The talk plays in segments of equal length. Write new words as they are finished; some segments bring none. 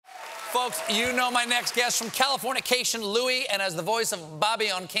Folks, you know my next guest from Californication, Louie, and as the voice of Bobby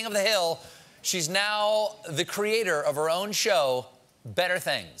on King of the Hill, she's now the creator of her own show, Better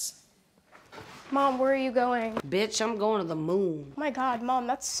Things. Mom, where are you going? Bitch, I'm going to the moon. Oh my God, Mom,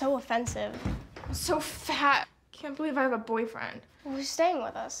 that's so offensive. I'm so fat. Can't believe I have a boyfriend. Who's staying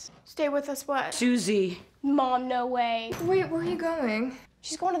with us? Stay with us what? Susie. Mom, no way. Wait, where are you going?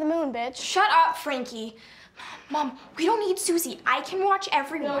 She's going to the moon, bitch. Shut up, Frankie. Mom, we don't need Susie. I can watch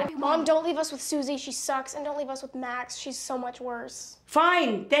everyone. No, Mom, don't leave us with Susie. She sucks. And don't leave us with Max. She's so much worse.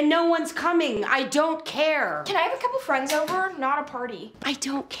 Fine, then no one's coming. I don't care. Can I have a couple friends over? Not a party. I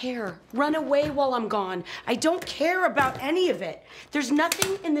don't care. Run away while I'm gone. I don't care about any of it. There's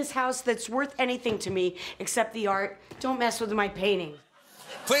nothing in this house that's worth anything to me except the art. Don't mess with my painting.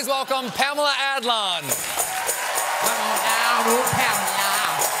 Please welcome Pamela Adlon. Come on down, oh Pamela.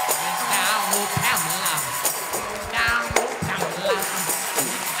 Down, oh Pamela. Down, oh Pamela.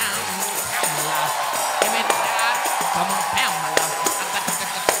 Down, oh Pamela. Give me that. Come on, Pamela.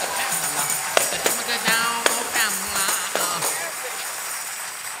 Pamela. Down, oh Pamela.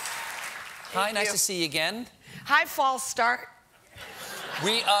 Hi, nice to see you again. Hi, false start.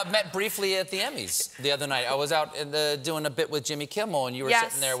 We met briefly at the Emmys the other night. I was out doing a bit with Jimmy Kimmel, and you were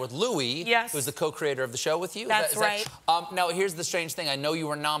sitting there with Louie, who's the co-creator of the show with you. That's right. Now, here's the strange thing. I know you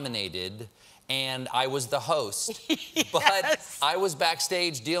were nominated, and I was the host. Yes. But I was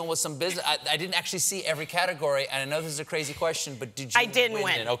backstage dealing with some business. I didn't actually see every category, and I know this is a crazy question, but did you I didn't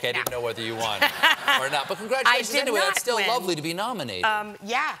win. it? Okay, I didn't know whether you won or not. But congratulations I did anyway. not That's still win. lovely to be nominated.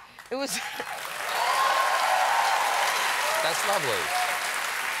 Yeah, it was... That's lovely.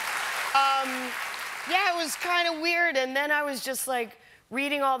 Yeah, it was kind of weird, and then I was just like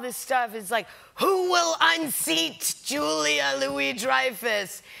reading all this stuff. It's like, who will unseat Julia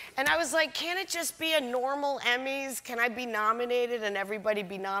Louis-Dreyfus? And I was like, can't it just be a normal Emmys? Can I be nominated and everybody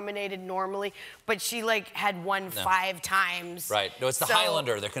be nominated normally? But she like had won 5 times. Right. No, it's the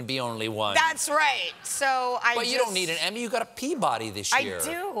Highlander. There can be only one. That's right. So But you don't need an Emmy. You got a Peabody this year. I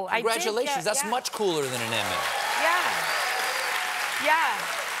do. Congratulations. That's much cooler than an Emmy. Yeah. Yeah.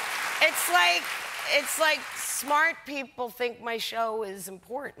 It's like smart people think my show is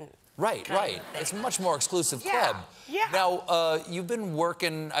important. Right, right. It's a much more exclusive club. Yeah. Now, you've been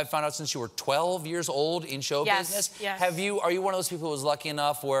working, I found out, since you were 12 years old in show business. Yes. Are you one of those people who was lucky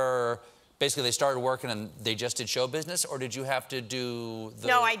enough where basically they started working and they just did show business, or did you have to do the...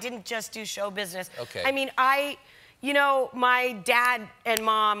 No, I didn't just do show business. Okay. I mean, you know, my dad and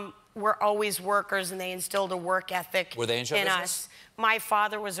mom were always workers, and they instilled a work ethic Were they in show business? us. My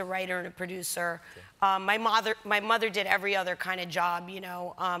father was a writer and a producer. Okay. My mother did every other kind of job, you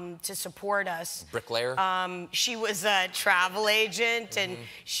know, to support us. Bricklayer? She was a travel agent, and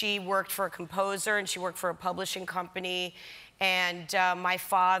she worked for a composer, and she worked for a publishing company. And my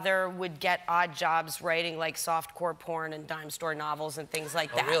father would get odd jobs writing like softcore porn and dime store novels and things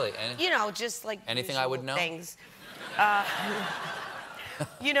like that. Oh, really? You know, just like anything I would know? Things.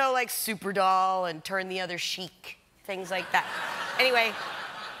 You know, like Super Doll and Turn the Other Cheek, things like that. Anyway,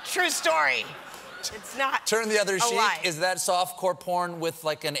 true story. It's not Turn the Other Cheek? lie. Is that softcore porn with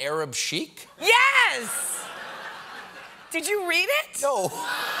like an Arab chic? Yes! Did you read it? No.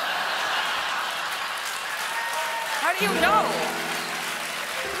 How do you know?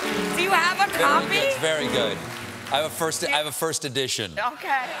 Do you have a copy? It's very good. I have a first edition.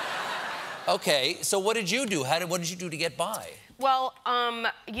 Okay. Okay, so what did you do? What did you do to get by? Well,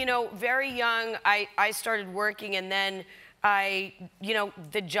 you know, very young, I started working, and then you know,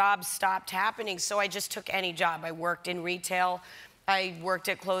 the jobs stopped happening, so I just took any job. I worked in retail. I worked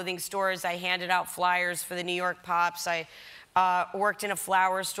at clothing stores. I handed out flyers for the New York Pops. I worked in a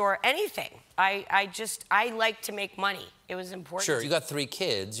flower store. Anything. I like to make money. It was important. Sure. You got 3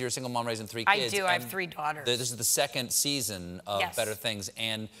 kids. You're a single mom raising 3 kids. I do. I have 3 daughters. This is the 2nd season of Better Things,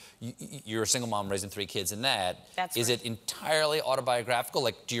 and you're a single mom raising 3 kids in that. That's Is right. it entirely autobiographical?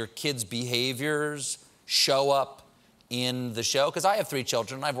 Like, do your kids' behaviors show up in the show? Because I have 3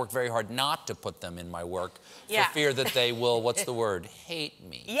 children, and I've worked very hard not to put them in my work for fear that they will, what's the word, hate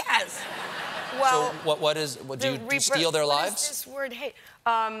me. Yes. Well, so do you steal their lives? What is this word, hate?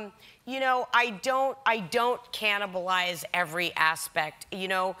 You know, I don't cannibalize every aspect. You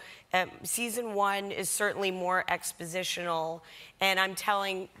know, season 1 is certainly more expositional, and I'm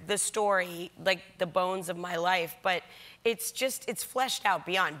telling the story, like the bones of my life, but it's fleshed out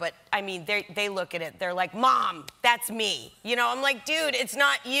beyond. But I mean, they look at it, they're like, Mom, that's me. You know, I'm like, dude, it's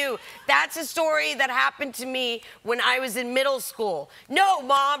not you. That's a story that happened to me when I was in middle school. No,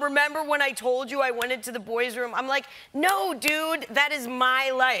 Mom, remember when I told you I went into the boys' room? I'm like, no, dude, that is my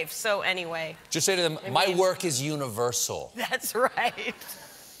life. So anyway. Just say to them, my work is universal. That's right.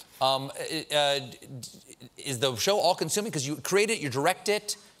 Is the show all-consuming? Because you create it, you direct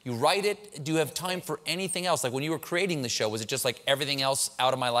it, you write it. Do you have time for anything else? Like when you were creating the show, was it just like everything else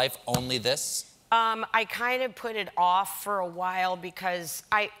out of my life, only this? I kind of put it off for a while because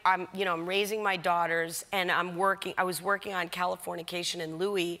I'm raising my daughters and I was working on Californication and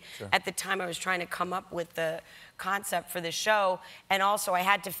Louie. Sure. At the time I was trying to come up with the concept for the show, and also I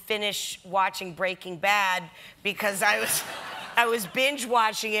had to finish watching Breaking Bad because I was binge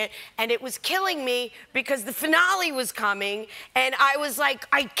watching it, and it was killing me because the finale was coming, and I was like,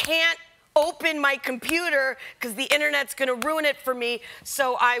 I can't open my computer because the internet's gonna ruin it for me.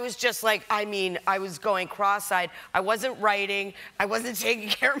 So I was just like, I was going cross-eyed. I wasn't writing. I wasn't taking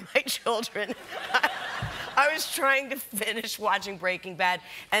care of my children. I was trying to finish watching Breaking Bad,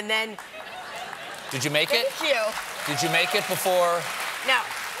 and then... Did you make it? Thank you. Did you make it before? No.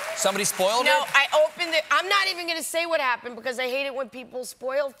 Somebody spoiled it? No, I opened it. I'm not even gonna say what happened because I hate it when people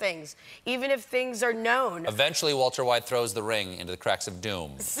spoil things, even if things are known. Eventually, Walter White throws the ring into the cracks of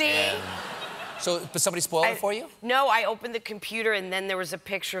doom. See? But somebody spoiled it for you? No, I opened the computer and then there was a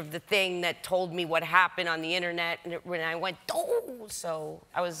picture of the thing that told me what happened on the internet, and when I went, oh, so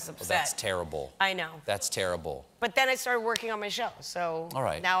I was upset. Well, that's terrible. I know. That's terrible. But then I started working on my show, so all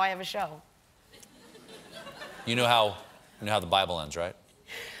right. Now I have a show. You know how the Bible ends, right?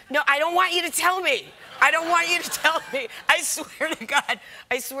 No, I don't want you to tell me. I don't want you to tell me. I swear to God.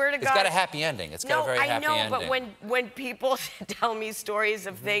 I swear to God. It's got a happy ending. It's got a very happy ending. No, I know, but when people tell me stories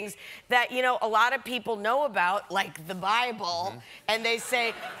of things that, a lot of people know about, like the Bible, and they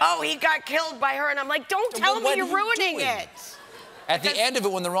say, oh, he got killed by her, and I'm like, don't tell me you're ruining it. At the end of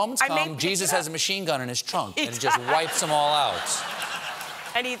it, when the Romans come, Jesus has a machine gun in his trunk, and it just wipes them all out.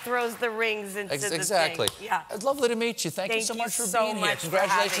 And he throws the rings into the Exactly. thing. Yeah. It's lovely to meet you. Thank you so much for being here. For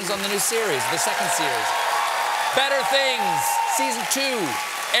Congratulations on the new series, the second series. Better Things, Season 2,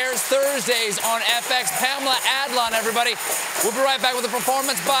 airs Thursdays on FX. Pamela Adlon, everybody. We'll be right back with a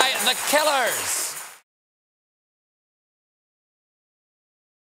performance by The Killers.